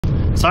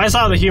So I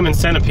saw the Human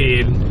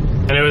Centipede,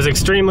 and it was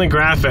extremely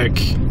graphic.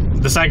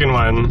 The second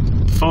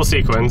one, full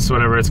sequence,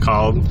 whatever it's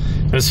called.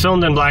 It was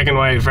filmed in black and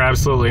white for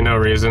absolutely no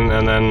reason,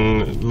 and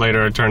then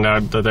later it turned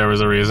out that there was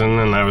a reason,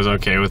 and I was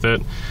okay with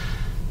it.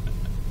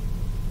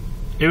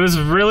 It was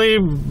really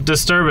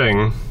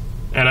disturbing,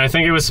 and I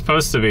think it was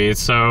supposed to be,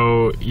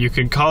 so you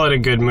could call it a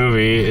good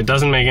movie. It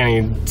doesn't make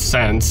any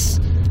sense,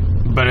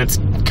 but it's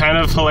kind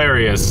of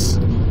hilarious,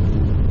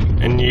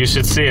 and you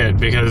should see it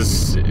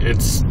because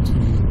it's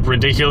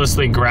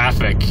ridiculously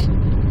graphic.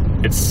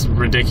 It's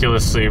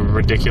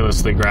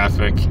ridiculously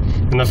graphic.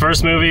 In the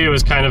first movie, it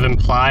was kind of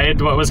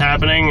implied what was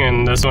happening,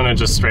 and this one, it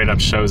just straight up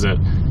shows it,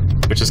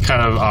 which is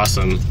kind of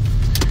awesome.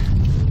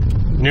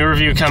 New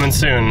review coming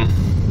soon.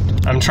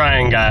 I'm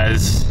trying,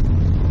 guys.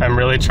 I'm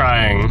really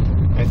trying.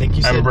 I think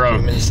you said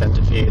Human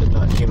Centipede,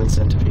 not Human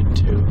Centipede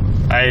 2.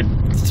 I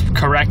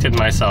corrected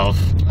myself.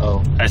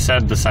 Oh. I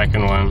said the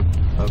second one.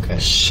 Okay.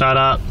 Shut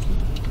up,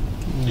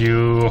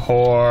 you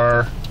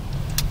whore.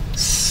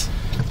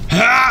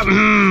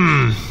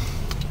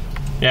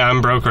 Yeah,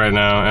 I'm broke right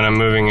now, and I'm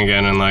moving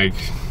again in like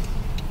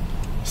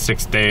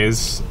 6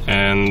 days,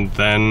 and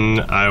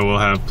then I will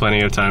have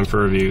plenty of time for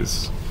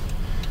reviews.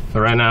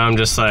 But right now I'm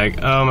just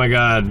like, oh my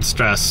god,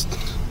 stressed.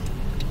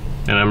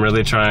 And I'm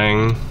really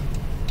trying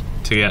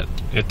to get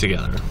it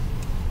together.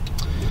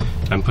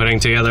 I'm putting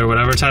together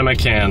whatever time I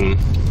can.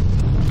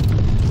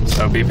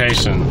 So be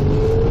patient.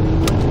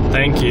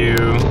 Thank you.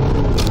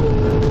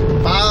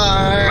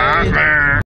 Bye. Bye.